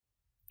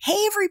Hey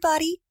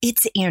everybody,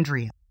 it's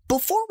Andrea.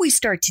 Before we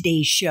start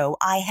today's show,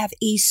 I have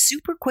a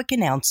super quick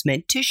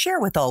announcement to share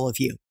with all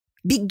of you.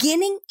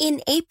 Beginning in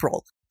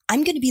April,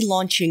 I'm going to be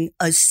launching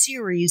a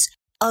series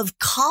of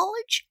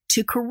college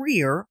to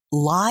career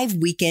live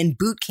weekend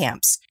boot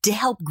camps to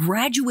help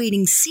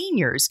graduating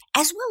seniors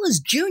as well as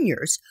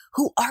juniors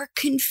who are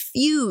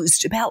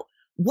confused about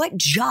what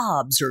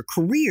jobs or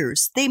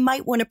careers they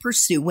might want to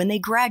pursue when they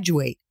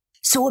graduate.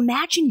 So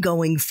imagine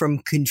going from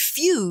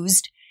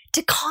confused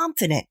to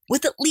confident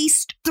with at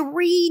least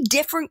 3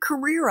 different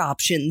career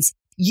options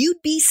you'd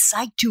be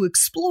psyched to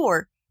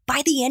explore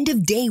by the end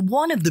of day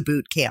 1 of the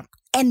boot camp.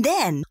 And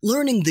then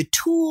learning the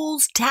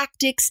tools,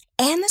 tactics,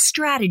 and the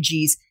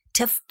strategies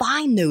to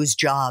find those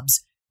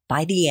jobs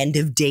by the end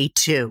of day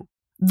 2.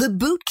 The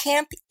boot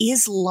camp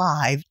is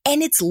live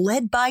and it's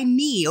led by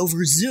me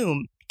over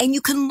Zoom. And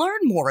you can learn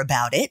more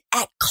about it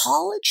at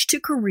College to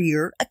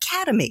Career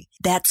Academy.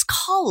 That's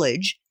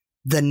college,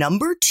 the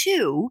number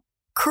 2,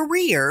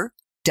 career.academy.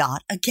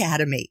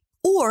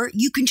 Or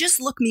you can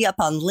just look me up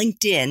on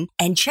LinkedIn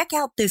and check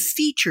out the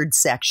featured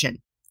section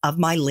of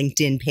my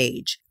LinkedIn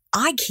page.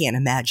 I can't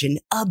imagine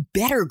a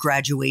better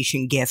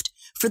graduation gift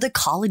for the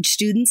college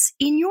students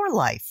in your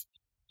life.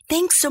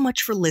 Thanks so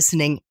much for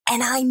listening,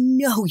 and I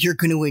know you're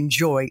going to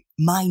enjoy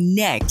my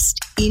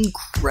next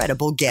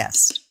incredible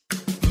guest.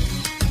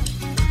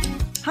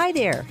 Hi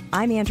there,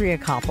 I'm Andrea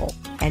Koppel,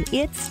 and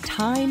it's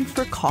time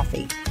for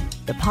coffee.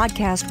 The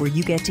podcast where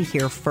you get to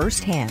hear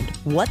firsthand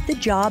what the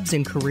jobs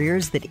and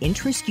careers that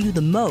interest you the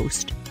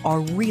most are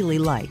really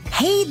like.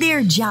 Hey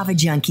there, Java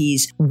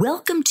Junkies.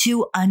 Welcome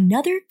to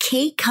another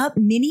K-Cup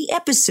mini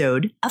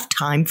episode of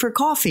Time for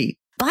Coffee.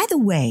 By the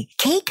way,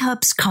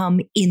 K-Cups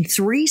come in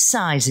 3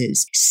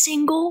 sizes,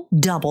 single,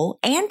 double,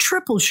 and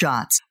triple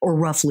shots, or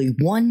roughly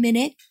 1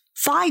 minute,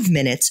 5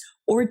 minutes,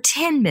 or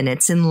 10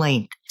 minutes in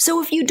length.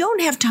 So if you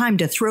don't have time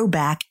to throw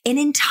back an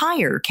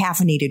entire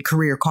caffeinated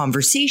career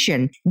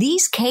conversation,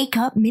 these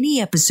K-Cup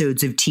mini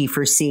episodes of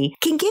T4C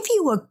can give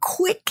you a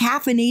quick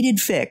caffeinated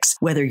fix,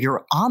 whether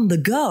you're on the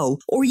go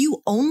or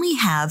you only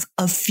have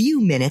a few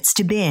minutes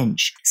to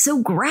binge.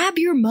 So grab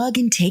your mug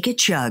and take a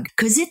chug,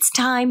 because it's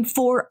time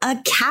for a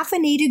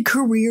caffeinated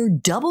career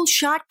double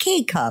shot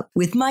K-Cup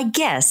with my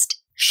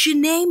guest,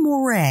 Shanae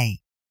Moret.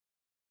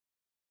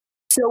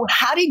 So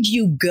how did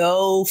you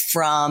go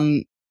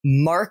from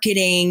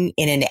marketing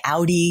in an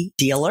Audi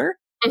dealer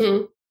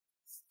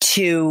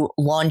to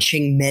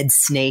launching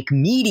MedSnake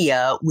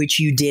Media,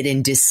 which you did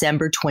in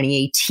December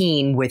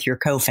 2018 with your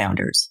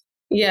co-founders?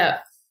 Yeah.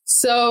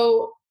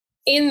 So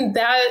in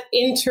that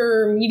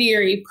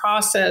intermediary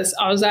process,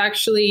 I was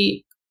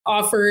actually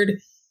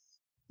offered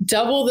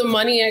double the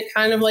money at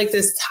kind of like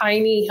this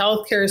tiny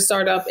healthcare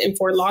startup in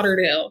Fort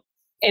Lauderdale.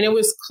 And it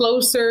was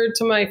closer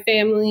to my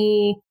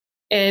family.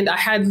 And I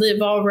had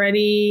Liv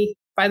already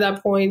by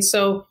that point.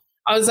 So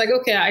I was like,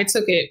 okay, I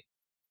took it.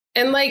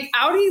 And like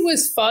Audi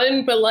was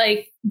fun, but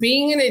like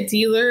being in a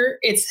dealer,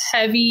 it's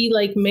heavy,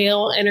 like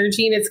male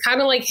energy. And it's kind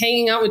of like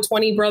hanging out with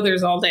 20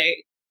 brothers all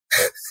day.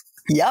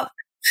 Yep.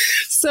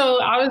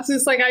 So I was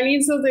just like, I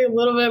need something a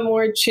little bit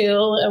more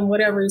chill and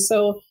whatever.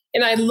 So,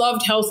 and I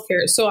loved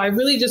healthcare. So I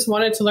really just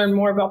wanted to learn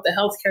more about the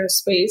healthcare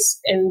space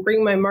and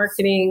bring my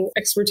marketing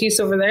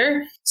expertise over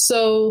there.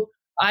 So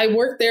I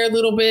worked there a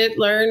little bit,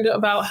 learned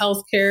about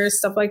healthcare,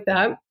 stuff like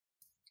that.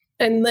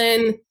 And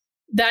then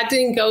that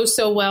didn't go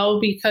so well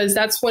because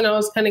that's when I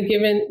was kind of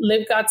given,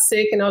 Liv got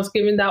sick and I was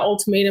given that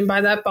ultimatum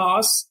by that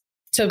boss.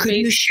 Could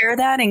you share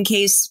that in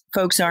case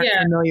folks aren't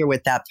familiar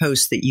with that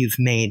post that you've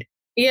made?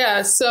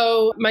 Yeah.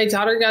 So my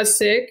daughter got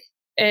sick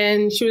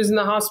and she was in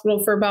the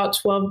hospital for about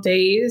 12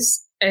 days.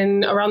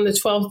 And around the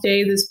 12th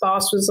day, this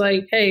boss was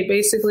like, hey,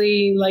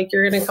 basically, like,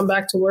 you're going to come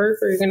back to work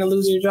or you're going to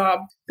lose your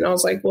job. And I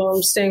was like, well,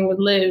 I'm staying with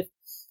Liv.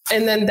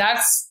 And then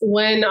that's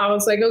when I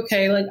was like,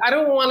 okay, like, I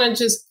don't want to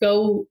just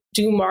go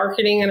do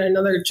marketing at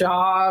another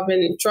job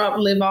and drop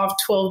Liv off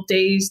 12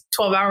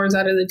 hours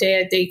out of the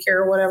day at daycare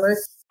or whatever.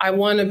 I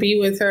want to be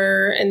with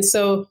her. And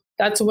so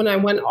that's when I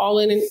went all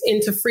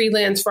into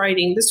freelance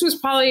writing. This was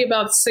probably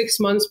about 6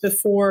 months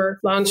before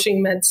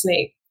launching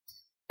MedSnake.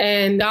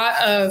 And got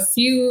a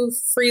few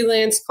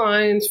freelance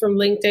clients from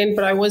LinkedIn,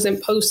 but I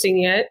wasn't posting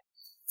yet.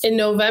 In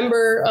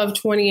November of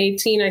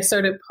 2018, I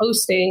started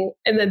posting.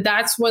 And then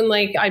that's when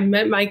like I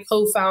met my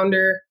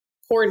co-founder,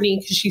 Courtney,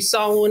 because she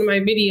saw one of my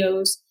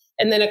videos.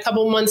 And then a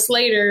couple months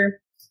later,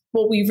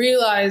 what we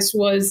realized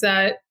was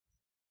that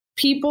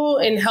people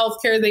in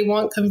healthcare, they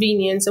want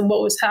convenience. And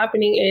what was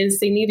happening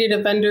is they needed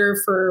a vendor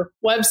for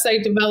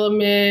website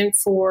development,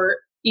 for,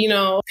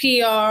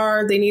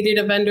 PR. They needed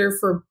a vendor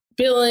for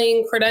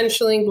billing,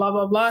 credentialing, blah,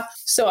 blah, blah.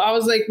 So I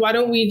was like, why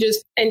don't we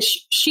just, and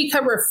she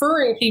kept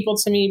referring people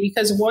to me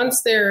because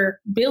once their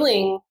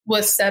billing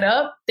was set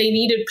up, they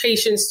needed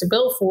patients to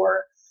bill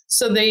for.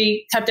 So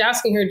they kept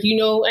asking her, do you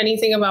know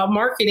anything about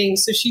marketing?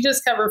 So she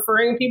just kept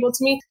referring people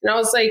to me. And I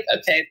was like,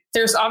 okay,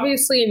 there's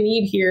obviously a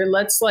need here.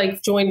 Let's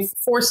like join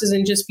forces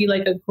and just be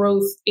like a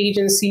growth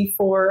agency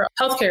for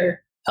healthcare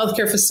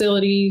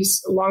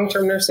facilities,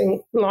 long-term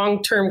nursing,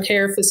 long-term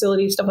care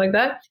facilities, stuff like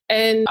that.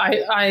 And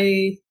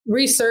I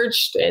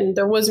researched and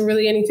there wasn't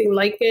really anything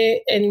like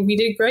it. And we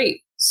did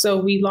great. So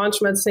we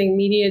launched MedSync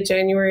Media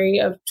January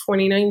of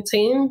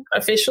 2019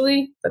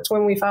 officially. That's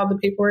when we filed the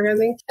paperwork, I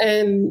think,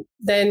 and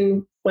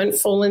then went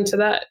full into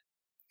that.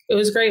 It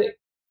was great.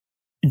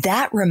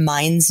 That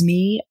reminds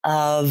me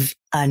of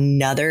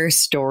another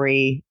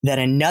story that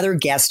another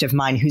guest of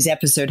mine whose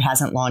episode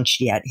hasn't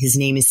launched yet. His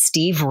name is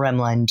Steve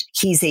Rimland.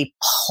 He's a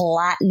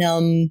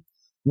platinum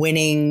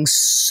winning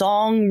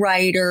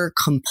songwriter,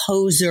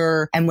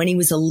 composer. And when he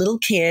was a little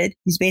kid,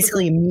 he's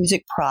basically a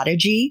music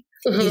prodigy.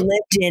 Mm-hmm. He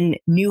lived in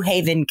New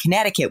Haven,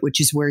 Connecticut,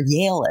 which is where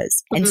Yale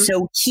is. Mm-hmm. And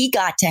so he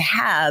got to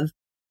have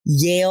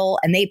Yale,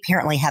 and they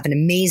apparently have an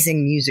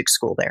amazing music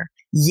school there.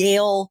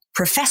 Yale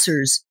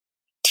professors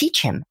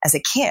teach him as a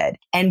kid.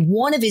 And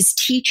one of his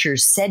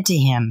teachers said to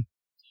him,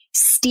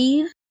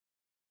 Steve,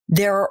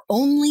 there are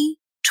only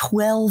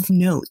 12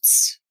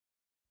 notes.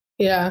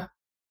 Yeah.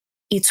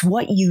 It's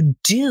what you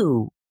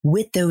do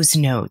with those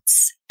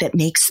notes that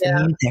makes the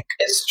music.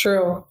 It's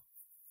true.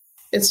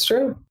 It's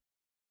true.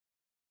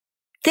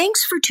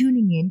 Thanks for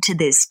tuning in to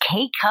this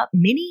K-Cup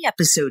mini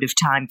episode of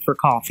Time for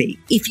Coffee.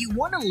 If you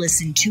want to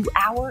listen to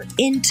our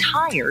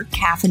entire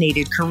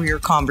caffeinated career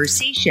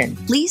conversation,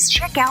 please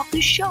check out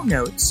the show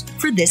notes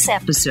for this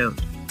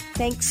episode.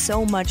 Thanks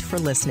so much for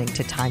listening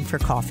to Time for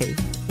Coffee,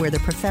 where the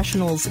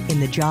professionals in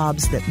the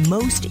jobs that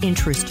most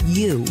interest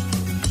you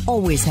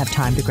always have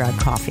time to grab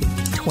coffee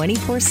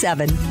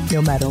 24/7,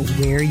 no matter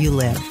where you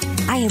live.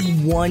 I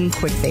have one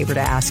quick favor to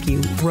ask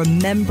you.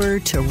 Remember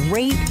to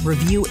rate,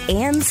 review,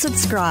 and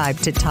subscribe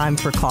to Time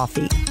for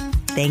Coffee.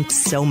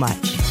 Thanks so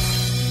much.